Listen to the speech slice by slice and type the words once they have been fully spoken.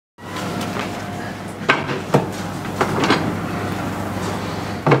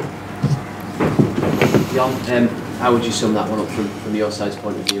Jon. How would you sum that one up from your side's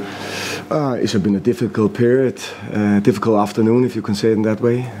point of view? It's been a difficult period, difficult afternoon, if you can say it in that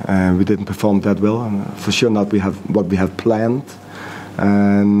way. We didn't perform that well, and for sure not what we have planned.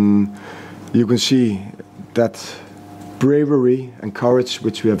 You can see that bravery and courage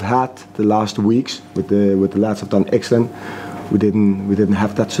which we have had the last weeks with the lads have done excellent. We didn't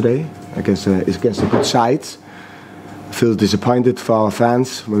have that today against a good side. I feel disappointed for our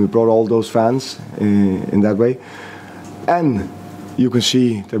fans when we brought all those fans in that way. And you can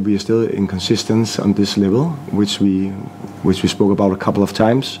see that we are still inconsistent on this level, which we spoke about a couple of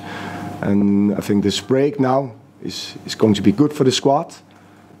times. And I think this break now is going to be good for the squad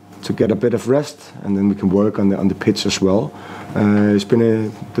to get a bit of rest, and then we can work on the pitch as well.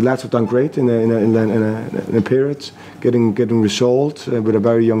 The lads have done great in a period, getting results with a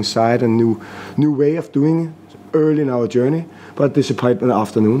very young side and new way of doing it early in our journey, but disappointment in the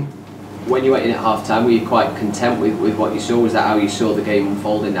afternoon. When you went in at half time, were you quite content with what you saw? Was that how you saw the game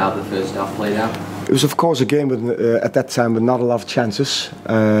unfolding now the first half played out? It was of course a game with, at that time with not a lot of chances.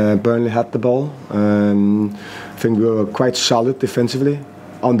 Burnley had the ball. I think we were quite solid defensively.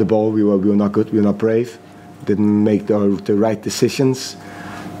 On the ball we were not good, we were not brave. Didn't make the right decisions.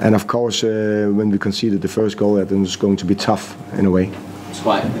 And of course when we conceded the first goal, it was going to be tough in a way. It's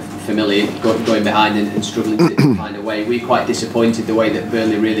quite familiar going behind and struggling to find a way. Were you quite disappointed the way that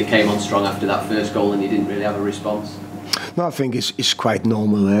Burnley really came on strong after that first goal and you didn't really have a response? No, I think it's quite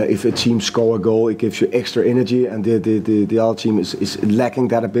normal. If a team score a goal, it gives you extra energy, and the other team is lacking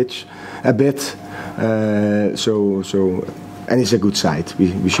that a bit. And it's a good side.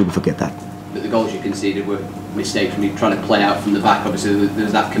 We shouldn't forget that. But the goals you conceded were mistakes from you trying to play out from the back. Obviously, there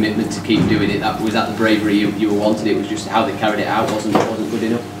was that commitment to keep doing it. Was that the bravery you were wanting? It was just how they carried it out wasn't good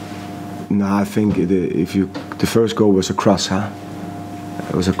enough. No, I think the first goal was a cross, huh?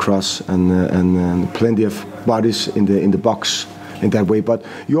 It was a cross and plenty of bodies in the box in that way. But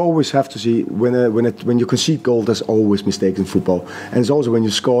you always have to see when you concede goal, there's always mistakes in football, and it's also when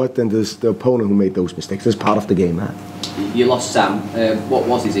you score it, then there's the opponent who made those mistakes. That's part of the game, huh? You lost Sam. What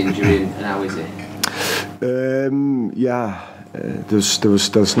was his injury and how is it? There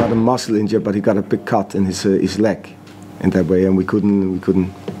was not a muscle injury, but he got a big cut in his leg in that way, and we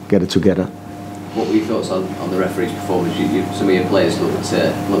couldn't get it together. What were your thoughts on the referee's performance? Some of your players looked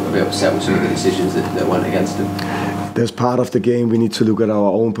a bit upset with some of the decisions that went against them. There's part of the game. We need to look at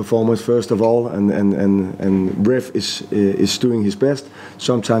our own performance first of all, and ref is doing his best.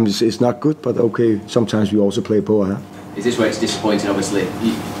 Sometimes it's not good, but okay. Sometimes we also play poor. Huh? Is this where it's disappointing? Obviously,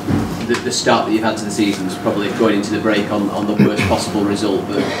 the start that you've had to the season is probably going into the break on the worst possible result,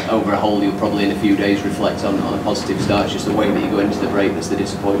 but over a whole you'll probably in a few days reflect on a positive start. It's just the way that you go into the break that's the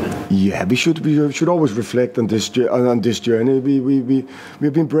disappointment. Yeah, we should always reflect on this journey.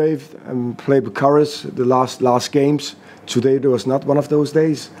 We've been brave and played with courage the last games. Today there was not one of those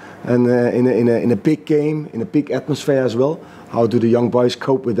days, and in a big game, in a big atmosphere as well. How do the young boys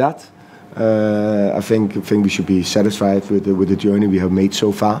cope with that? I think we should be satisfied with the journey we have made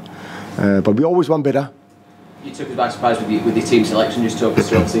so far, but we always want better. You took us by surprise with your team selection. Just talk us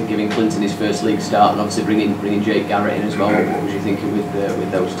through, obviously giving Clinton his first league start, and obviously bringing Jake Garrett in as well. What was you thinking with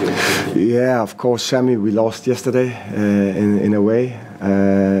those two? Yeah, of course, Sammy we lost yesterday in a way.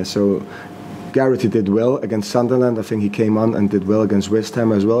 So Garrett did well against Sunderland. I think he came on and did well against West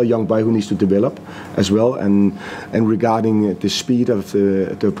Ham as well. A young boy who needs to develop as well. And regarding the speed of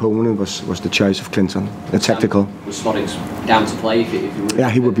the opponent was the choice of Clinton. Tactical. Was Smoddix down to play if you would? Yeah,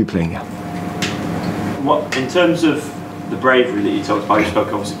 he would be playing. Yeah. What in terms of the bravery that you talked about? You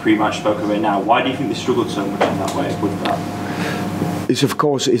spoke obviously pre-match, spoke of it now. Why do you think they struggled so much in that way with that? It's of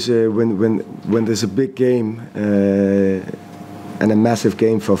course when there's a big game. And a massive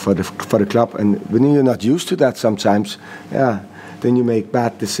game for the club, and when you're not used to that sometimes, yeah, then you make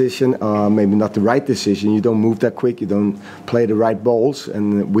bad decision or maybe not the right decision. You don't move that quick, you don't play the right balls,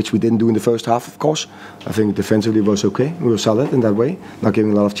 and which we didn't do in the first half, of course. I think defensively was okay, we were solid in that way, not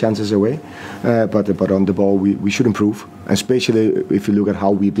giving a lot of chances away, but on the ball we should improve, especially if you look at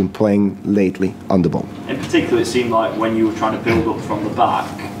how we've been playing lately on the ball. In particular, it seemed like when you were trying to build up from the back,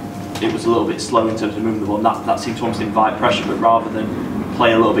 it was a little bit slow in terms of moving the ball, and that seemed to almost invite pressure, but rather than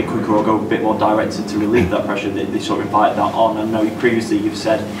play a little bit quicker or go a bit more directed to relieve that pressure, they sort of invited that on. I know previously you've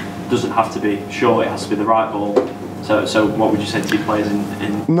said it doesn't have to be short, it has to be the right ball. So what would you say to your players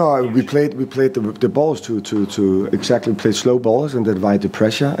in No, we played the balls to exactly play slow balls and divide the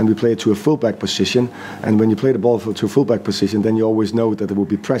pressure, and we played to a fullback position. And when you play the ball to a fullback position, then you always know that there will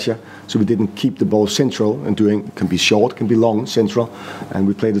be pressure. So we didn't keep the ball central and can be short, can be long, central, and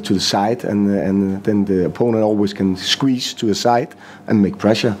we played it to the side, and then the opponent always can squeeze to the side and make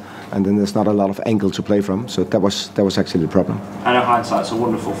pressure. and then there's not a lot of angle to play from. So that was actually the problem. I know hindsight's a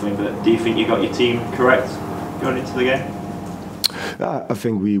wonderful thing, but do you think you got your team correct going into the game? I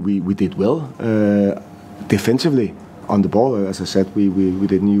think we did well defensively on the ball. As I said, we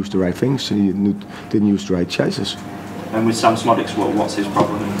didn't use the right things, didn't use the right choices. And with Sam Smodics, what's his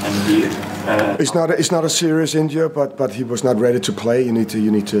problem? And do you, it's not a serious injury, but he was not ready to play. You need to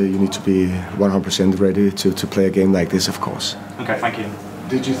be 100% ready to play a game like this, of course. Okay, thank you.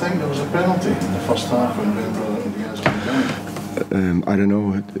 Did you think there was a penalty in the first half when Ben brought it against him? I don't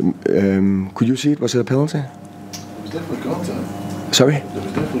know. Could you see it? Was it a penalty? There was definitely contact. Sorry? There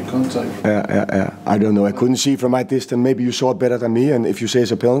was definitely contact. Yeah. I don't know. I couldn't see from my distance. Maybe you saw it better than me. And if you say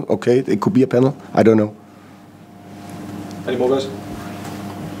it's a penalty, okay, it could be a penalty. I don't know. Any more guys?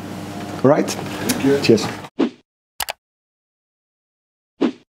 All right. Thank you. Cheers.